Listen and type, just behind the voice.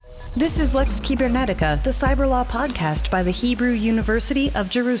This is Lex Cybernetica, the cyber law podcast by the Hebrew University of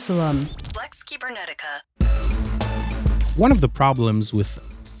Jerusalem. Lex Cybernetica. One of the problems with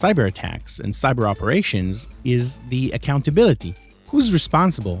cyber attacks and cyber operations is the accountability. Who's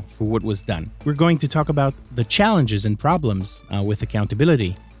responsible for what was done? We're going to talk about the challenges and problems with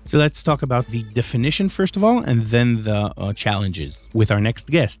accountability. So let's talk about the definition first of all, and then the challenges with our next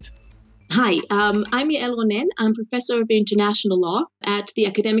guest. Hi, I'm Yael Ronen. I'm professor of international law at the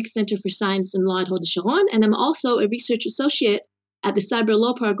Academic Center for Science and Law at Hod Hasharon, and I'm also a research associate at the Cyber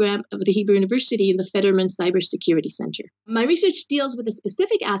Law Program of the Hebrew University in the Fetterman Cybersecurity Center. My research deals with a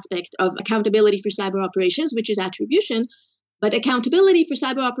specific aspect of accountability for cyber operations, which is attribution, but accountability for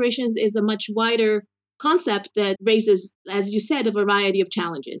cyber operations is a much wider concept that raises, as you said, a variety of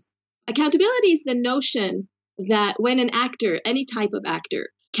challenges. Accountability is the notion that when an actor, any type of actor,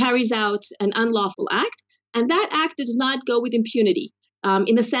 carries out an unlawful act, and that act does not go with impunity,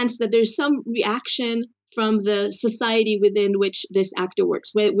 in the sense that there's some reaction from the society within which this actor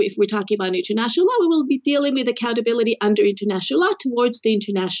works. If we're talking about international law, we will be dealing with accountability under international law towards the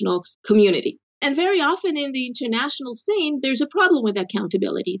international community. And very often in the international scene, there's a problem with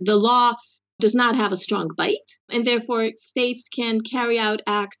accountability. The law does not have a strong bite, and therefore states can carry out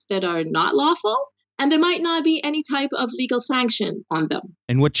acts that are not lawful, and there might not be any type of legal sanction on them.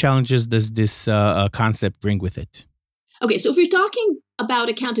 And what challenges does this concept bring with it? Okay, so if we're talking about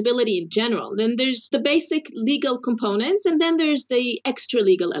accountability in general, then there's the basic legal components, and then there's the extra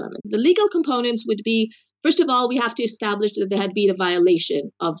legal element. The legal components would be, first of all, we have to establish that there had been a violation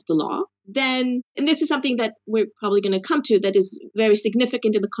of the law. Then, and this is something that we're probably going to come to that is very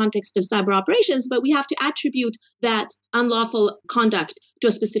significant in the context of cyber operations, but we have to attribute that unlawful conduct to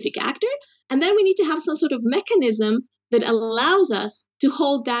a specific actor. And then we need to have some sort of mechanism that allows us to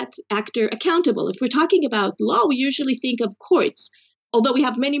hold that actor accountable. If we're talking about law, we usually think of courts. Although we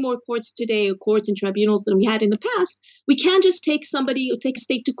have many more courts today, courts and tribunals than we had in the past, we can't just take a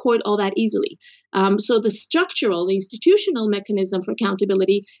state to court all that easily. So the structural, the institutional mechanism for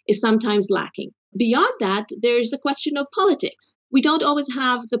accountability is sometimes lacking. Beyond that, there's the question of politics. We don't always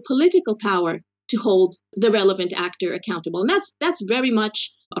have the political power to hold the relevant actor accountable. And that's very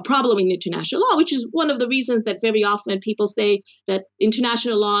much a problem in international law, which is one of the reasons that very often people say that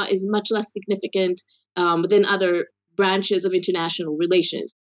international law is much less significant than other branches of international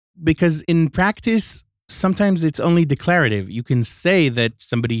relations. Because in practice, sometimes it's only declarative. You can say that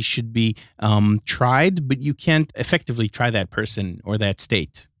somebody should be tried, but you can't effectively try that person or that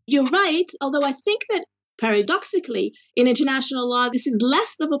state. You're right, although I think that paradoxically, in international law, this is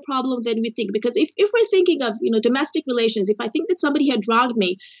less of a problem than we think. Because if we're thinking of domestic relations, if I think that somebody had wronged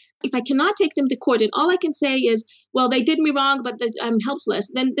me, if I cannot take them to court and all I can say is, well, they did me wrong, but that I'm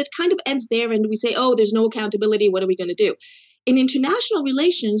helpless, then that kind of ends there and we say, oh, there's no accountability. What are we going to do? In international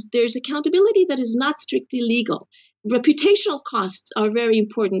relations, there's accountability that is not strictly legal. Reputational costs are very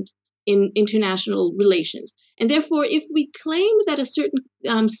important in international relations. And therefore, if we claim that a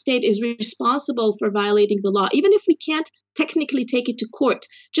certain state is responsible for violating the law, even if we can't technically take it to court,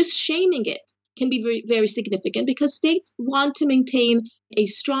 just shaming it can be very, very significant because states want to maintain a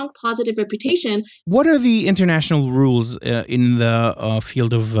strong positive reputation. What are the international rules in the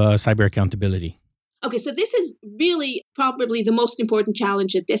field of cyber accountability? Okay, so this is really probably the most important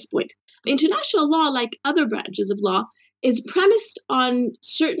challenge at this point. International law, like other branches of law, is premised on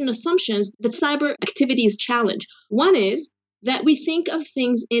certain assumptions that cyber activity is challenged. One is that we think of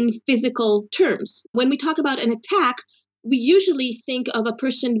things in physical terms. When we talk about an attack, we usually think of a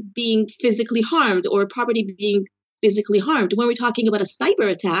person being physically harmed or property being physically harmed. When we're talking about a cyber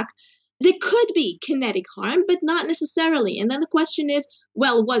attack, there could be kinetic harm, but not necessarily. And then the question is,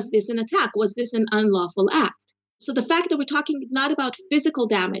 well, was this an attack? Was this an unlawful act? So the fact that we're talking not about physical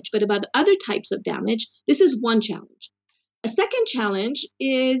damage, but about other types of damage, this is one challenge. A second challenge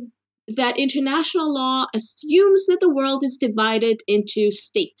is that international law assumes that the world is divided into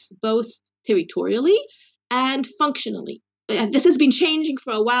states, both territorially and functionally. This has been changing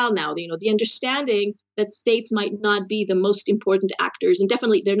for a while now. The understanding that states might not be the most important actors, and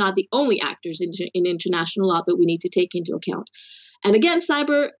definitely they're not the only actors in international law that we need to take into account. And again,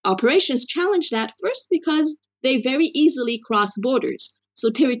 cyber operations challenge that first because they very easily cross borders.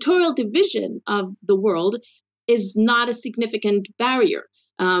 So territorial division of the world is not a significant barrier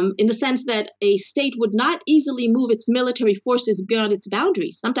in the sense that a state would not easily move its military forces beyond its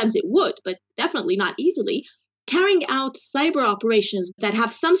boundaries. Sometimes it would, but definitely not easily. Carrying out cyber operations that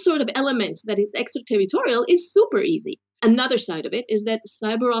have some sort of element that is extraterritorial is super easy. Another side of it is that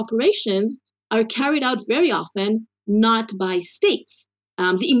cyber operations are carried out very often not by states.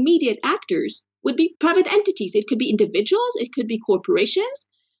 The immediate actors would be private entities. It could be individuals, it could be corporations.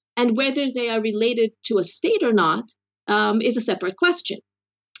 And whether they are related to a state or not is a separate question.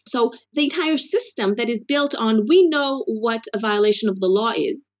 So the entire system that is built on we know what a violation of the law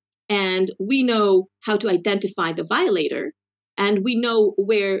is, and we know how to identify the violator, and we know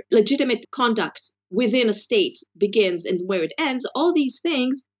where legitimate conduct within a state begins and where it ends, all these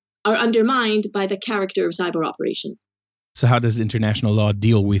things are undermined by the character of cyber operations. So how does international law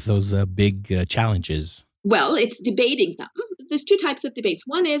deal with those big challenges? Well, it's debating them. There's two types of debates.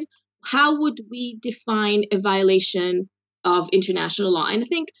 One is, how would we define a violation of international law? And I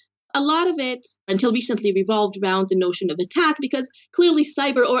think a lot of it, until recently, revolved around the notion of attack, because clearly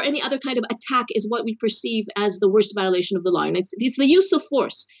cyber or any other kind of attack is what we perceive as the worst violation of the law. And it's the use of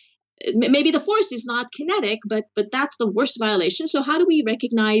force. Maybe the force is not kinetic, but that's the worst violation. So how do we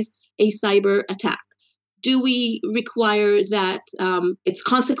recognize a cyber attack? Do we require that its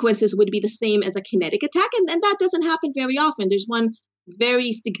consequences would be the same as a kinetic attack? And that doesn't happen very often. There's one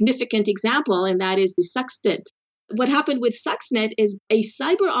very significant example, and that is the Stuxnet. What happened with Stuxnet is a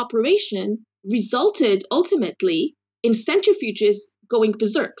cyber operation resulted ultimately in centrifuges going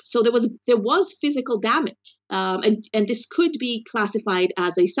berserk. So there was physical damage, and this could be classified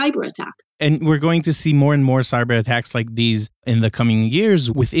as a cyber attack. And we're going to see more and more cyber attacks like these in the coming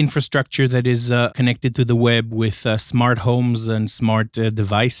years with infrastructure that is connected to the web, with smart homes and smart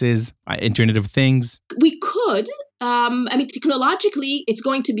devices, Internet of Things. We could. Technologically, it's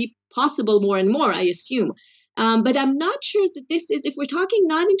going to be possible more and more, I assume. But I'm not sure that this is, if we're talking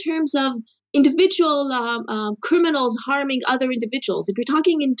not in terms of individual criminals harming other individuals, if you're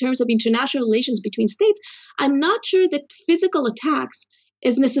talking in terms of international relations between states, I'm not sure that physical attacks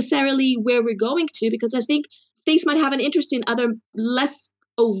is necessarily where we're going to, because I think states might have an interest in other less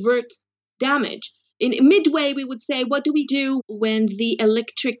overt damage. In midway, we would say, what do we do when the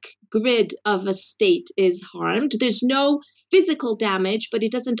electric grid of a state is harmed? There's no physical damage, but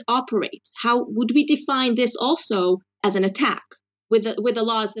it doesn't operate. How would we define this also as an attack with the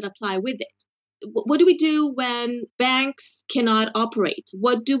laws that apply with it? What do we do when banks cannot operate?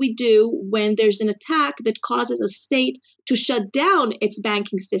 What do we do when there's an attack that causes a state to shut down its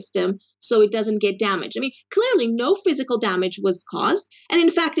banking system so it doesn't get damaged? I mean, clearly no physical damage was caused. And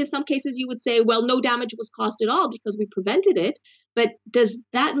in fact, in some cases, you would say, well, no damage was caused at all because we prevented it. But does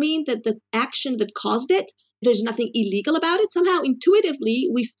that mean that the action that caused it, there's nothing illegal about it? Somehow,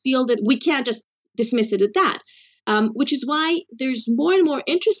 intuitively, we feel that we can't just dismiss it at that. Which is why there's more and more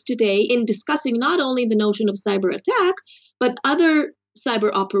interest today in discussing not only the notion of cyber attack, but other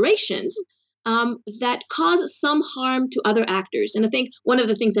cyber operations that cause some harm to other actors. And I think one of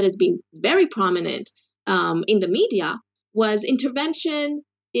the things that has been very prominent in the media was intervention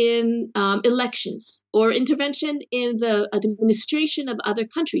in elections or intervention in the administration of other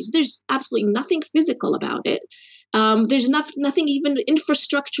countries. There's absolutely nothing physical about it. There's nothing even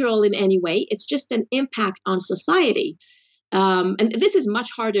infrastructural in any way. It's just an impact on society. And this is much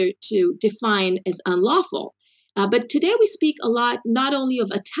harder to define as unlawful. But today we speak a lot not only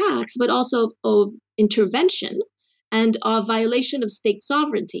of attacks, but also of intervention and of violation of state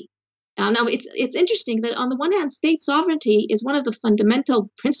sovereignty. Now, it's interesting that on the one hand, state sovereignty is one of the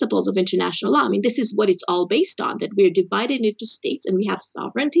fundamental principles of international law. I mean, this is what it's all based on, that we're divided into states and we have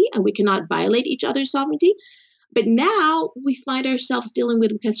sovereignty and we cannot violate each other's sovereignty. But now we find ourselves dealing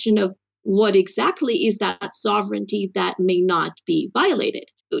with the question of what exactly is that sovereignty that may not be violated.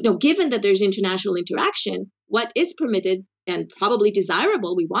 Now, given that there's international interaction, what is permitted and probably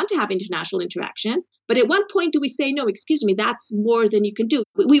desirable, we want to have international interaction. But at what point do we say, no, excuse me, that's more than you can do?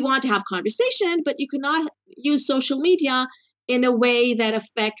 We want to have conversation, but you cannot use social media in a way that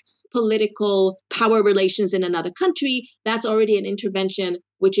affects political power relations in another country. That's already an intervention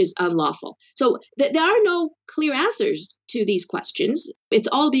which is unlawful. So there are no clear answers to these questions. It's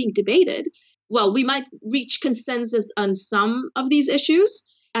all being debated. Well, we might reach consensus on some of these issues.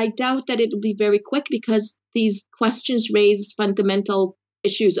 I doubt that it will be very quick because these questions raise fundamental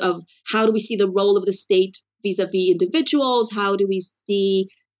issues of how do we see the role of the state vis-a-vis individuals? How do we see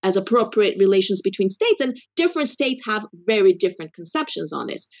as appropriate relations between states? And different states have very different conceptions on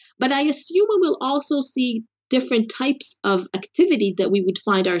this. But I assume we will also see different types of activity that we would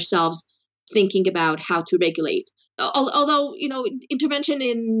find ourselves thinking about how to regulate. Although, intervention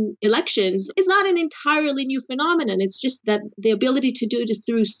in elections is not an entirely new phenomenon. It's just that the ability to do it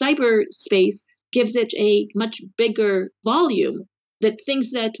through cyberspace gives it a much bigger volume, that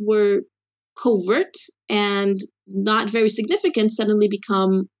things that were covert and not very significant suddenly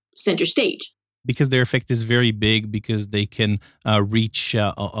become center stage. Because their effect is very big, because they can reach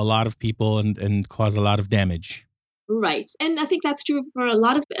a lot of people and cause a lot of damage. Right. And I think that's true for a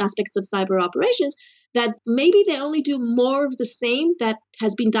lot of aspects of cyber operations. that maybe they only do more of the same that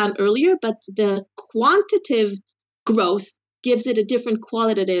has been done earlier, but the quantitative growth gives it a different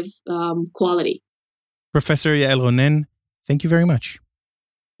qualitative quality. Professor Yael Ronen, thank you very much.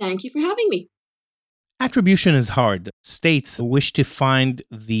 Thank you for having me. Attribution is hard. States wish to find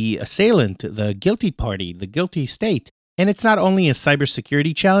the assailant, the guilty party, the guilty state. And it's not only a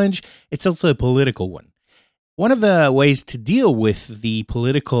cybersecurity challenge, it's also a political one. One of the ways to deal with the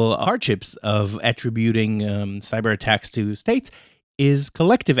political hardships of attributing cyber attacks to states is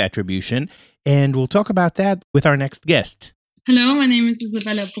collective attribution. And we'll talk about that with our next guest. Hello, my name is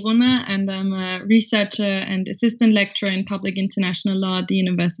Isabella Brunner, and I'm a researcher and assistant lecturer in public international law at the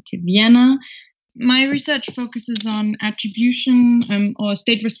University of Vienna. My research focuses on attribution or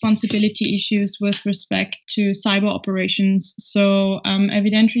state responsibility issues with respect to cyber operations. So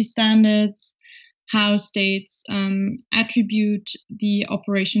evidentiary standards, how states attribute the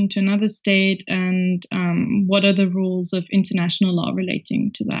operation to another state, and what are the rules of international law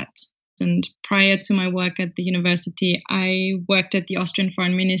relating to that. And prior to my work at the university, I worked at the Austrian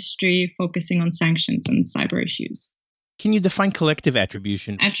Foreign Ministry focusing on sanctions and cyber issues. Can you define collective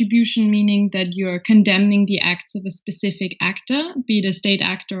attribution? Attribution meaning that you're condemning the acts of a specific actor, be it a state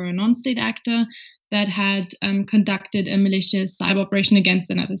actor or a non-state actor, that had conducted a malicious cyber operation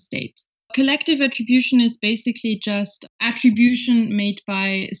against another state. Collective attribution is basically just attribution made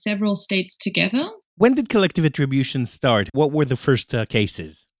by several states together. When did collective attribution start? What were the first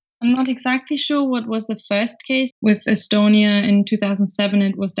cases? I'm not exactly sure what was the first case. With Estonia in 2007,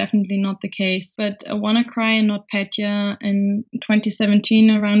 it was definitely not the case. But WannaCry and NotPetya in 2017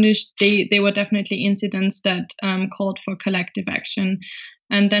 aroundish, they were definitely incidents that called for collective action.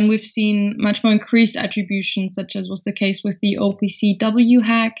 And then we've seen much more increased attribution, such as was the case with the OPCW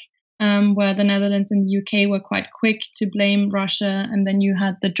hack, where the Netherlands and the UK were quite quick to blame Russia. And then you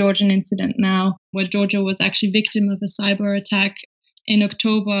had the Georgian incident now, where Georgia was actually victim of a cyber attack in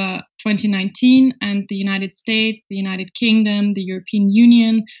October 2019, and the United States, the United Kingdom, the European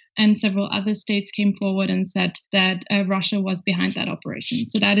Union, and several other states came forward and said that Russia was behind that operation.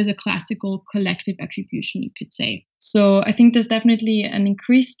 So that is a classical collective attribution, you could say. So I think there's definitely an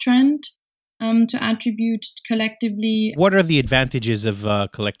increased trend to attribute collectively. What are the advantages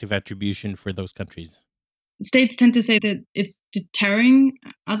of collective attribution for those countries? States tend to say that it's deterring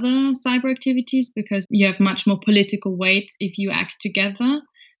other cyber activities because you have much more political weight if you act together.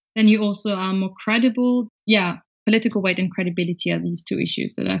 Then you also are more credible. Yeah, political weight and credibility are these two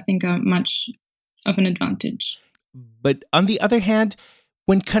issues that I think are much of an advantage. But on the other hand,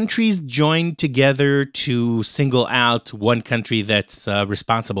 when countries join together to single out one country that's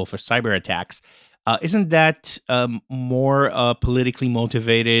responsible for cyber attacks, isn't that more politically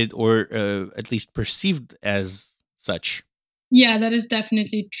motivated or at least perceived as such? Yeah, that is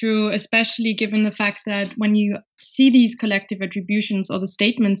definitely true, especially given the fact that when you see these collective attributions or the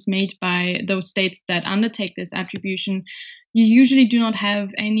statements made by those states that undertake this attribution, you usually do not have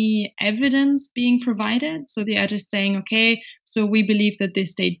any evidence being provided. So they are just saying, okay, so we believe that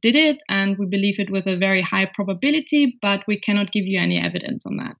this state did it and we believe it with a very high probability, but we cannot give you any evidence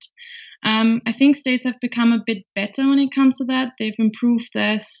on that. I think states have become a bit better when it comes to that. They've improved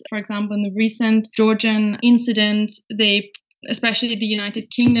this. For example, in the recent Georgian incident, especially the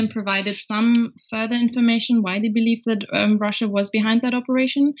United Kingdom, provided some further information why they believe that Russia was behind that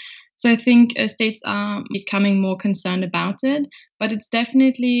operation. So I think states are becoming more concerned about it, but it's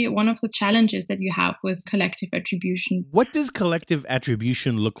definitely one of the challenges that you have with collective attribution. What does collective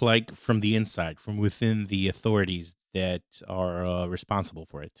attribution look like from the inside, from within the authorities that are responsible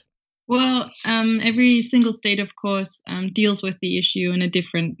for it? Well, every single state, of course, deals with the issue in a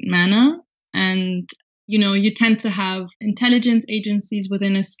different manner. And you tend to have intelligence agencies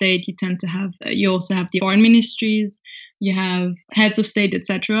within a state. You also have the foreign ministries, you have heads of state,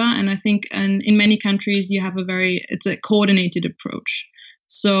 etc. And I think in many countries, it's a coordinated approach.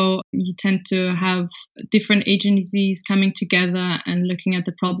 So you tend to have different agencies coming together and looking at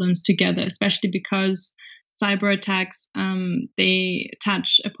the problems together, especially because cyber attacks, they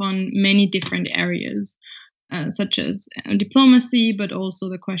touch upon many different areas. Such as diplomacy, but also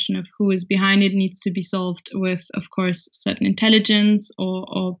the question of who is behind it needs to be solved with, of course, certain intelligence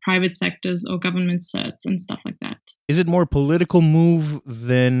or private sectors or government certs and stuff like that. Is it more a political move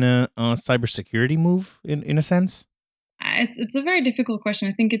than a cybersecurity move in a sense? It's a very difficult question.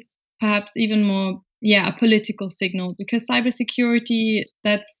 I think it's perhaps even more, a political signal, because cybersecurity,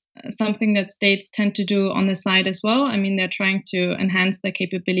 that's something that states tend to do on the side as well. I mean, they're trying to enhance their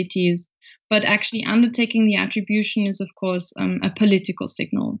capabilities. But actually undertaking the attribution is, of course, a political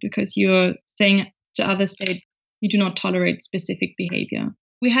signal, because you're saying to other states, you do not tolerate specific behavior.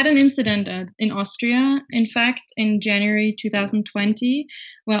 We had an incident in Austria, in fact, in January 2020,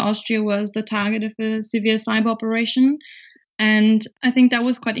 where Austria was the target of a severe cyber operation. And I think that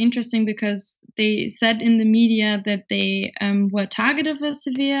was quite interesting because they said in the media that they were target of a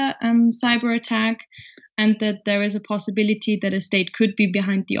severe cyber attack, and that there is a possibility that a state could be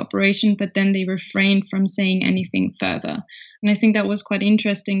behind the operation, but then they refrained from saying anything further. And I think that was quite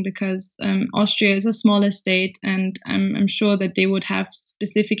interesting because Austria is a smaller state, and I'm sure that they would have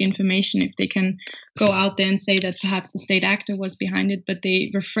specific information if they can go out there and say that perhaps a state actor was behind it, but they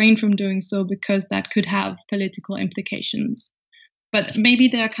refrained from doing so because that could have political implications. But maybe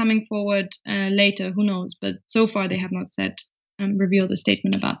they are coming forward later, who knows? But so far they have not revealed a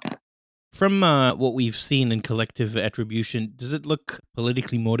statement about that. From what we've seen in collective attribution, does it look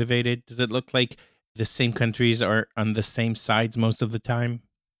politically motivated? Does it look like the same countries are on the same sides most of the time?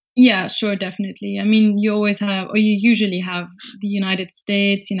 Yeah, sure, definitely. I mean, you usually have the United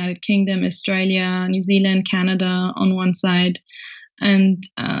States, United Kingdom, Australia, New Zealand, Canada on one side. And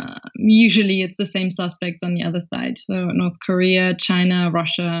usually it's the same suspects on the other side. So North Korea, China,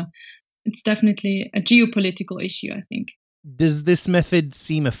 Russia. It's definitely a geopolitical issue, I think. Does this method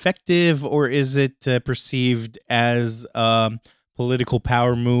seem effective, or is it perceived as a political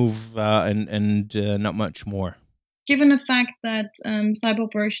power move and not much more? Given the fact that cyber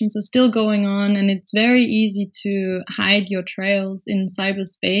operations are still going on and it's very easy to hide your trails in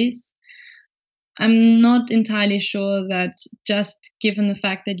cyberspace, I'm not entirely sure that just given the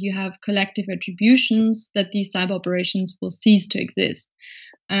fact that you have collective attributions, that these cyber operations will cease to exist.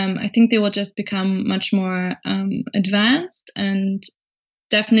 I think they will just become much more advanced, and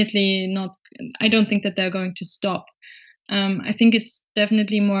definitely not. I don't think that they're going to stop. I think it's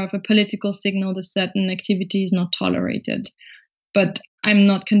definitely more of a political signal that certain activity is not tolerated. But I'm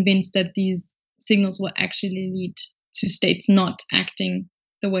not convinced that these signals will actually lead to states not acting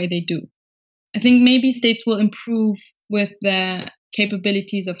the way they do. I think maybe states will improve with their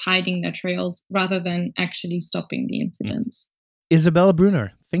capabilities of hiding their trails rather than actually stopping the incidents. Isabella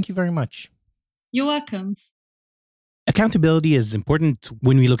Brunner, thank you very much. You're welcome. Accountability is important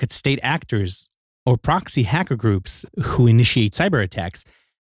when we look at state actors or proxy hacker groups who initiate cyber attacks.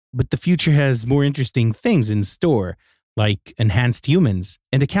 But the future has more interesting things in store, like enhanced humans.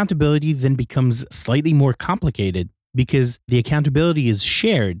 And accountability then becomes slightly more complicated because the accountability is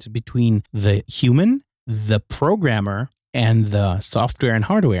shared between the human, the programmer, and the software and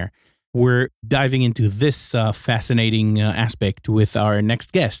hardware. We're diving into this fascinating aspect with our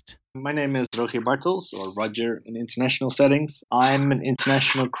next guest. My name is Roger Bartels, or Roger in international settings. I'm an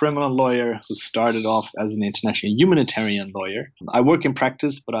international criminal lawyer who started off as an international humanitarian lawyer. I work in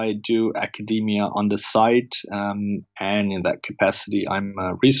practice, but I do academia on the side. And in that capacity, I'm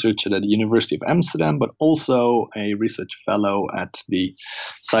a researcher at the University of Amsterdam, but also a research fellow at the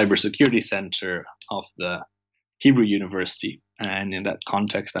Cybersecurity Center of the Hebrew University. And in that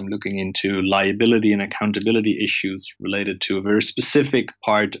context, I'm looking into liability and accountability issues related to a very specific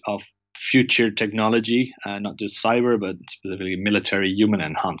part of future technology, not just cyber, but specifically military human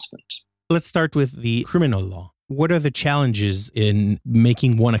enhancement. Let's start with the criminal law. What are the challenges in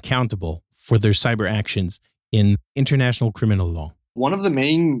making one accountable for their cyber actions in international criminal law? One of the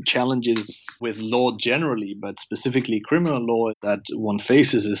main challenges with law generally, but specifically criminal law that one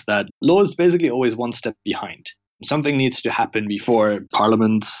faces, is that law is basically always one step behind. Something needs to happen before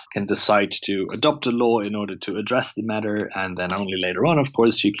parliaments can decide to adopt a law in order to address the matter. And then only later on, of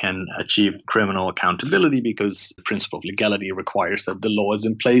course, you can achieve criminal accountability because the principle of legality requires that the law is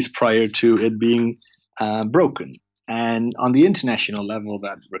in place prior to it being broken. And on the international level,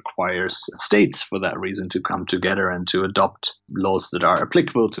 that requires states, for that reason, to come together and to adopt laws that are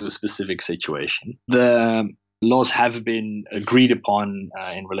applicable to a specific situation. The laws have been agreed upon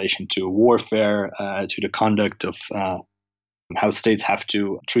in relation to warfare, to the conduct of how states have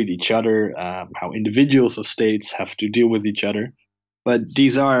to treat each other, how individuals of states have to deal with each other. But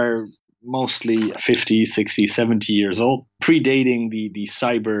these are mostly 50, 60, 70 years old, predating the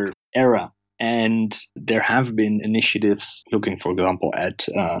cyber era. And there have been initiatives looking, for example, at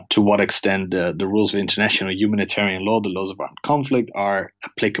to what extent the rules of international humanitarian law, the laws of armed conflict, are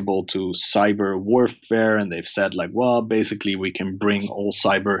applicable to cyber warfare. And they've said, basically we can bring all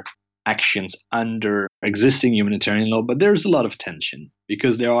cyber actions under existing humanitarian law. But there's a lot of tension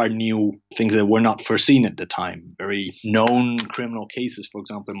because there are new things that were not foreseen at the time. Very known criminal cases, for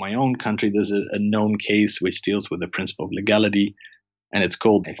example, in my own country, there's a known case which deals with the principle of legality. And it's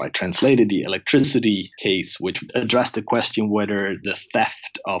called, if I translated, the electricity case, which addressed the question whether the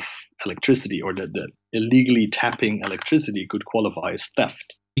theft of electricity or the illegally tapping electricity could qualify as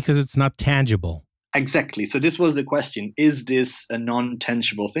theft. Because it's not tangible. Exactly. So this was the question. Is this a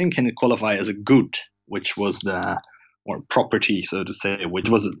non-tangible thing? Can it qualify as a good, which was or property, so to say, which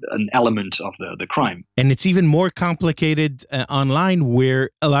was an element of the crime? And it's even more complicated online,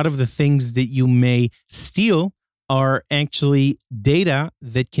 where a lot of the things that you may steal are actually data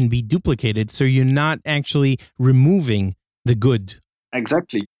that can be duplicated. So you're not actually removing the good.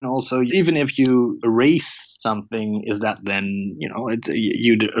 Exactly. And also, even if you erase something, is that then,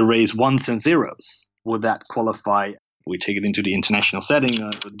 you'd erase ones and zeros? Would that qualify? We take it into the international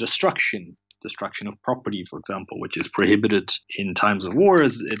setting, destruction of property, for example, which is prohibited in times of war.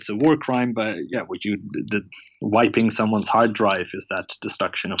 It's a war crime, but wiping someone's hard drive, is that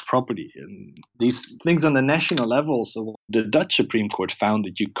destruction of property? And these things on the national level. So the Dutch Supreme Court found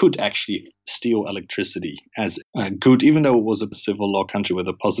that you could actually steal electricity as a good, even though it was a civil law country with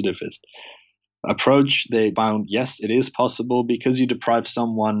a positivist approach. They found, yes, it is possible because you deprive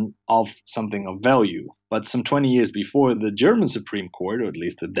someone of something of value. But some 20 years before, the German Supreme Court, or at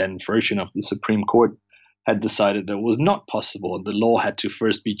least the then version of the Supreme Court, had decided that it was not possible. The law had to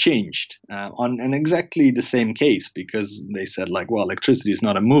first be changed on exactly the same case, because they said, electricity is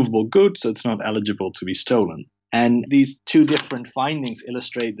not a movable good, so it's not eligible to be stolen. And these two different findings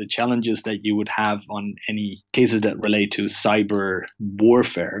illustrate the challenges that you would have on any cases that relate to cyber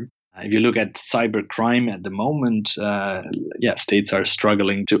warfare. If you look at cyber crime at the moment, states are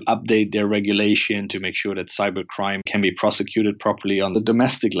struggling to update their regulation to make sure that cyber crime can be prosecuted properly on the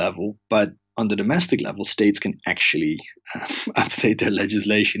domestic level. But on the domestic level, states can actually update their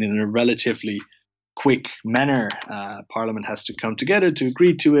legislation in a relatively quick manner. Parliament has to come together to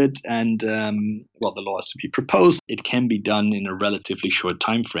agree to it, and the law has to be proposed. It can be done in a relatively short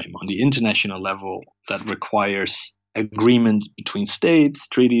time frame. On the international level, that requires agreement between states,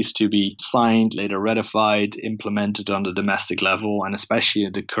 treaties to be signed, later ratified, implemented on the domestic level, and especially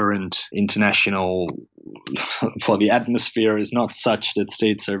the current international, the atmosphere is not such that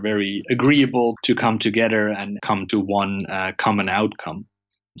states are very agreeable to come together and come to one common outcome.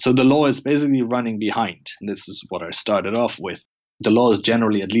 So the law is basically running behind. And this is what I started off with. The law is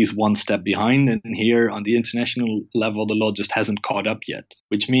generally at least one step behind, and here on the international level, the law just hasn't caught up yet,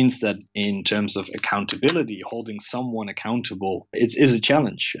 which means that in terms of accountability, holding someone accountable, it is a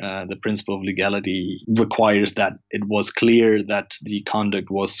challenge. The principle of legality requires that it was clear that the conduct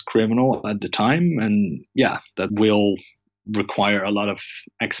was criminal at the time, and that will require a lot of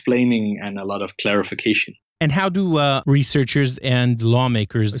explaining and a lot of clarification. And how do researchers and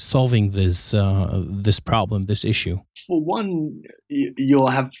lawmakers solving this problem, this issue? For one, you'll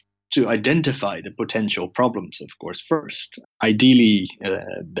have to identify the potential problems, of course, first. Ideally,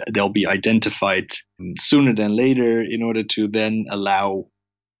 they'll be identified sooner than later in order to then allow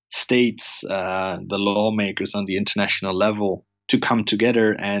states, the lawmakers on the international level, to come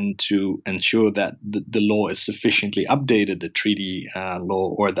together and to ensure that the law is sufficiently updated, the treaty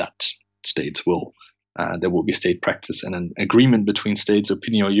law, or that states will. There will be state practice and an agreement between states,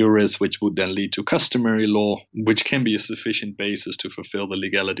 opinio juris, which would then lead to customary law, which can be a sufficient basis to fulfill the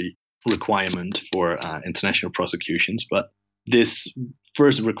legality requirement for international prosecutions. But this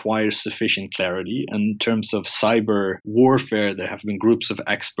first requires sufficient clarity. In terms of cyber warfare, there have been groups of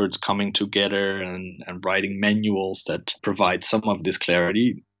experts coming together and writing manuals that provide some of this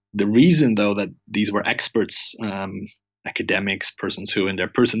clarity. The reason, though, that these were experts, academics, persons who in their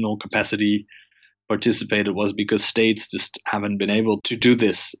personal capacity participated, was because states just haven't been able to do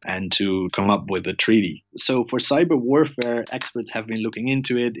this and to come up with a treaty. So for cyber warfare, experts have been looking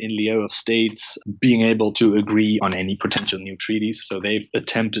into it in lieu of states being able to agree on any potential new treaties. So they've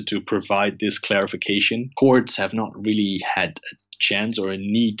attempted to provide this clarification. Courts have not really had a chance or a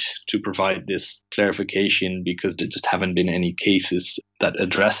need to provide this clarification because there just haven't been any cases that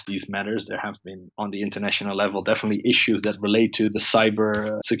address these matters. There have been, on the international level, definitely issues that relate to the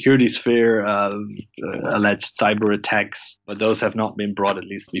cyber security sphere, alleged cyber attacks, but those have not been brought, at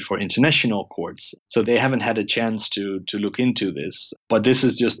least before international courts. So they haven't had a chance to look into this. But this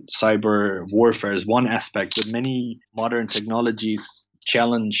is just cyber warfare is one aspect, but many modern technologies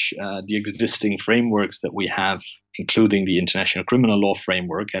challenge the existing frameworks that we have, including the International Criminal Law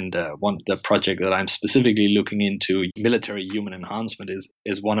Framework. And the project that I'm specifically looking into, military human enhancement,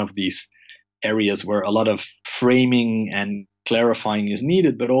 is one of these areas where a lot of framing and clarifying is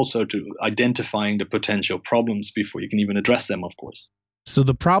needed, but also to identifying the potential problems before you can even address them, of course. So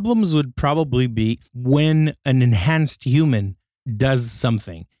the problems would probably be when an enhanced human does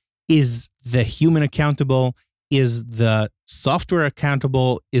something. Is the human accountable? Is the software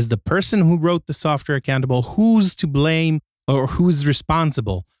accountable? Is the person who wrote the software accountable? Who's to blame or who's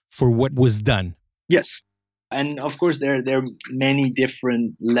responsible for what was done? Yes. And of course, there are many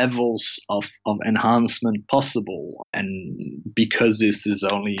different levels of enhancement possible. And because this is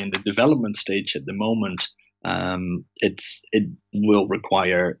only in the development stage at the moment, it will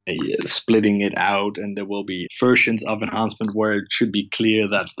require a splitting it out, and there will be versions of enhancement where it should be clear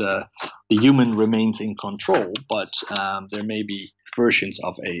that the human remains in control, but there may be versions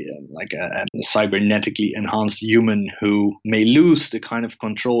of a cybernetically enhanced human who may lose the kind of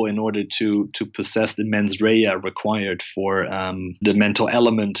control in order to possess the mens rea required for the mental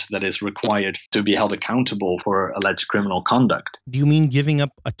element that is required to be held accountable for alleged criminal conduct. Do you mean giving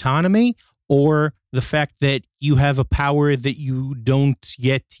up autonomy, or the fact that you have a power that you don't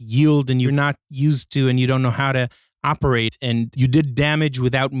yet yield and you're not used to and you don't know how to operate, and you did damage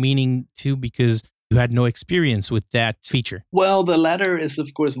without meaning to because you had no experience with that feature? Well, the latter is, of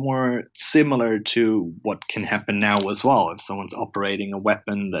course, more similar to what can happen now as well. If someone's operating a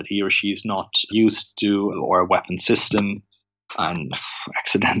weapon that he or she is not used to, or a weapon system, and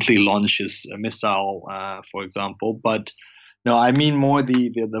accidentally launches a missile, for example. But no, I mean more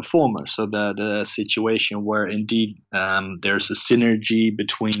the former. So the situation where indeed there's a synergy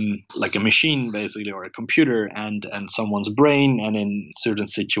between like a machine basically, or a computer, and someone's brain, and in certain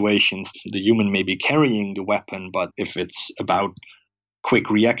situations the human may be carrying the weapon, but if it's about quick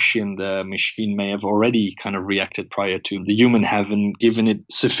reaction, the machine may have already kind of reacted prior to the human having given it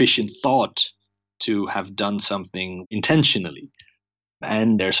sufficient thought to have done something intentionally.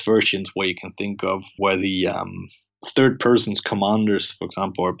 And there's versions where you can think of where the third person's commanders, for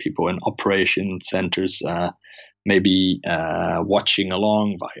example, or people in operation centers, maybe watching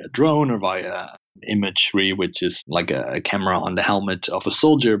along via drone or via imagery, which is like a camera on the helmet of a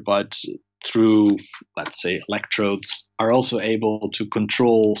soldier, but through, let's say, electrodes, are also able to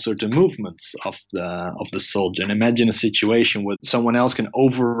control certain movements of the soldier. And imagine a situation where someone else can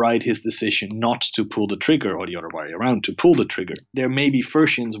override his decision not to pull the trigger, or the other way around, to pull the trigger. There may be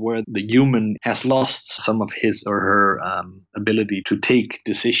versions where the human has lost some of his or her ability to take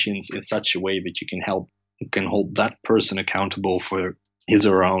decisions in such a way that you can hold that person accountable for his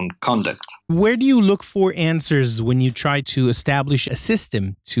or her own conduct. Where do you look for answers when you try to establish a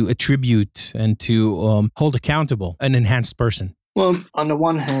system to attribute and to hold accountable an enhanced person? Well, on the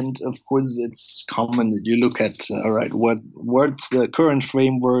one hand, of course, it's common that you look at, what's the current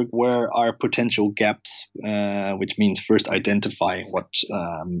framework, where are potential gaps, which means first identifying what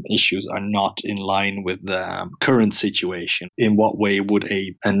issues are not in line with the current situation. In what way would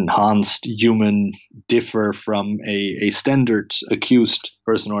a enhanced human differ from a standard accused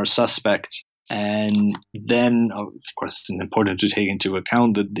person or suspect? And then, of course, it's important to take into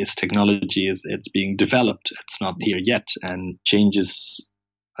account that this technology it's being developed. It's not here yet, and changes.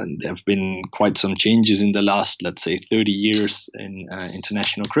 And there have been quite some changes in the last, let's say, 30 years in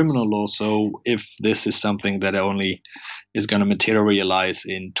international criminal law. So if this is something that only is going to materialize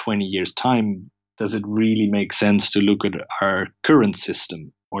in 20 years' time, does it really make sense to look at our current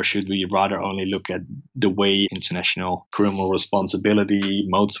system? Or should we rather only look at the way international criminal responsibility,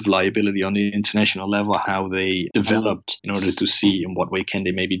 modes of liability on the international level, how they developed, in order to see in what way can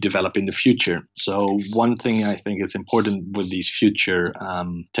they maybe develop in the future? So one thing I think is important with these future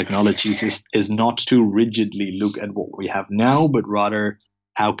technologies is not to rigidly look at what we have now, but rather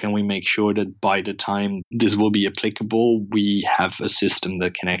how can we make sure that by the time this will be applicable, we have a system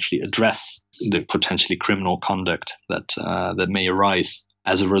that can actually address the potentially criminal conduct that may arise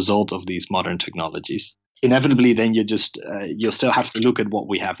as a result of these modern technologies. Inevitably, then you'll still have to look at what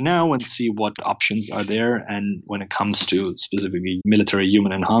we have now and see what options are there. And when it comes to specifically military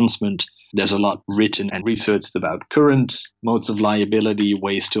human enhancement, there's a lot written and researched about current modes of liability,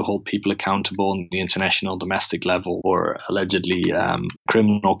 ways to hold people accountable on the international domestic level or allegedly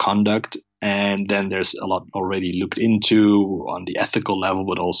criminal conduct. And then there's a lot already looked into on the ethical level,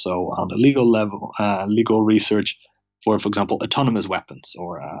 but also on the legal level, legal research for example, autonomous weapons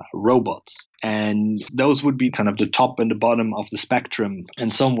or robots. And those would be kind of the top and the bottom of the spectrum.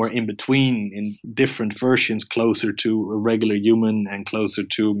 And somewhere in between, in different versions, closer to a regular human and closer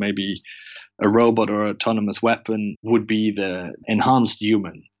to maybe a robot or autonomous weapon, would be the enhanced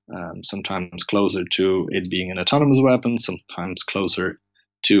human. Sometimes closer to it being an autonomous weapon, sometimes closer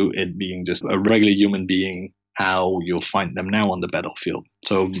to it being just a regular human being, how you'll find them now on the battlefield.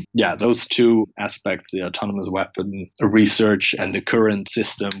 So yeah, those two aspects, the autonomous weapon research and the current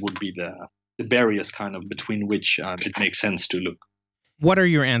system, would be the barriers kind of between which it makes sense to look. What are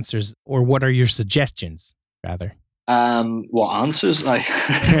your answers, or what are your suggestions, rather? Answers,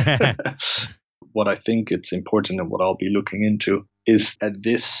 what I think it's important and what I'll be looking into is at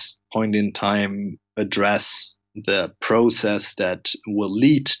this point in time address the process that will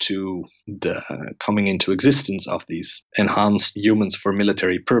lead to the coming into existence of these enhanced humans for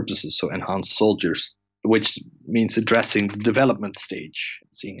military purposes, so enhanced soldiers, which means addressing the development stage,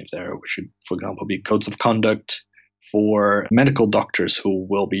 seeing if there should, for example, be codes of conduct for medical doctors who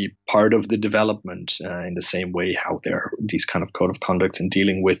will be part of the development in the same way how there are these kind of code of conduct in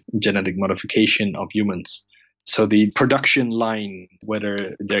dealing with genetic modification of humans. So the production line,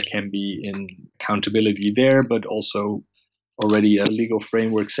 whether there can be an accountability there, but also already a legal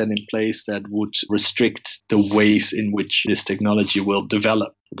framework set in place that would restrict the ways in which this technology will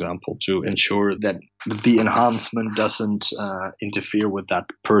develop, for example, to ensure that the enhancement doesn't interfere with that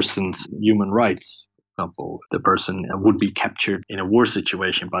person's human rights. For example, the person would be captured in a war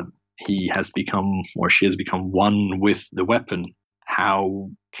situation, but he has become or she has become one with the weapon. How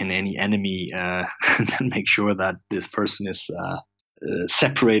can any enemy then make sure that this person is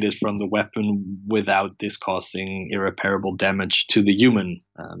separated from the weapon without this causing irreparable damage to the human?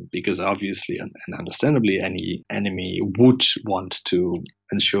 Because obviously and understandably, any enemy would want to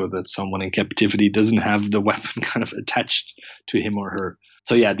ensure that someone in captivity doesn't have the weapon kind of attached to him or her.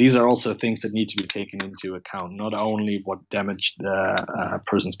 So yeah, these are also things that need to be taken into account, not only what damage the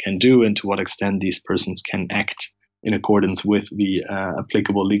persons can do and to what extent these persons can act in accordance with the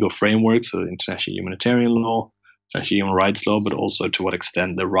applicable legal framework, so international humanitarian law, international human rights law, but also to what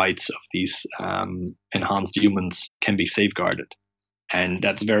extent the rights of these enhanced humans can be safeguarded. And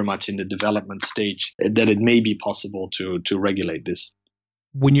that's very much in the development stage that it may be possible to regulate this.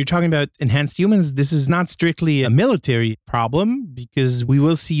 When you're talking about enhanced humans, this is not strictly a military problem because we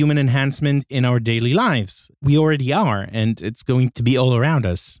will see human enhancement in our daily lives. We already are, and it's going to be all around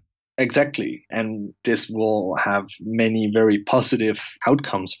us. Exactly. And this will have many very positive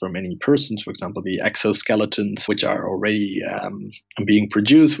outcomes for many persons. For example, the exoskeletons, which are already being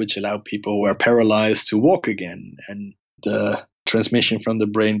produced, which allow people who are paralyzed to walk again, and the transmission from the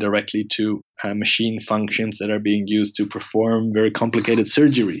brain directly to machine functions that are being used to perform very complicated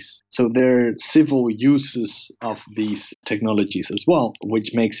surgeries. So there are civil uses of these technologies as well, which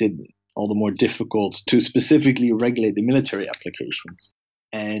makes it all the more difficult to specifically regulate the military applications.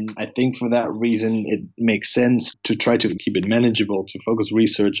 And I think for that reason, it makes sense to try to keep it manageable, to focus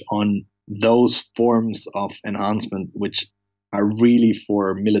research on those forms of enhancement which are really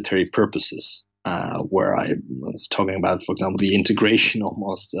for military purposes, where I was talking about, for example, the integration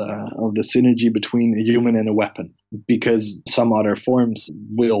almost of the synergy between a human and a weapon, because some other forms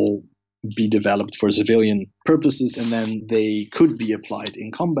will be developed for civilian purposes and then they could be applied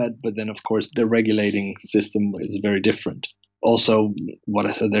in combat, but then of course the regulating system is very different. Also, what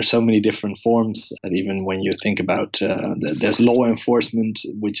I said, there's so many different forms that even when you think about there's law enforcement,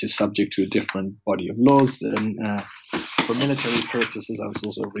 which is subject to a different body of laws. And for military purposes, I was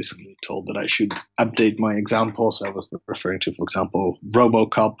also recently told that I should update my examples. I was referring to, for example,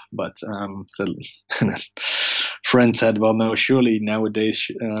 RoboCop, but the friend said, well, no, surely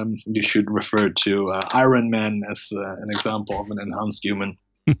nowadays you should refer to Iron Man as an example of an enhanced human,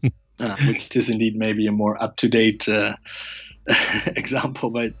 which is indeed maybe a more up-to-date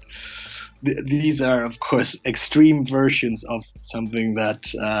example, but these are of course extreme versions of something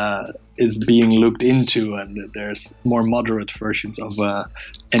that is being looked into, and there's more moderate versions of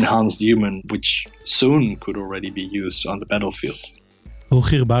enhanced human which soon could already be used on the battlefield.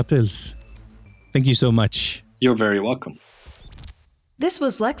 Rogier Bartels, thank you so much. You're very welcome. This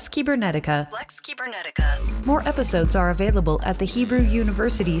was Lex Cybernetica. Lex Cybernetica. More episodes are available at the Hebrew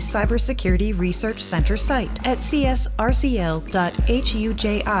University's Cybersecurity Research Center site at csrcl.huji.ac.il.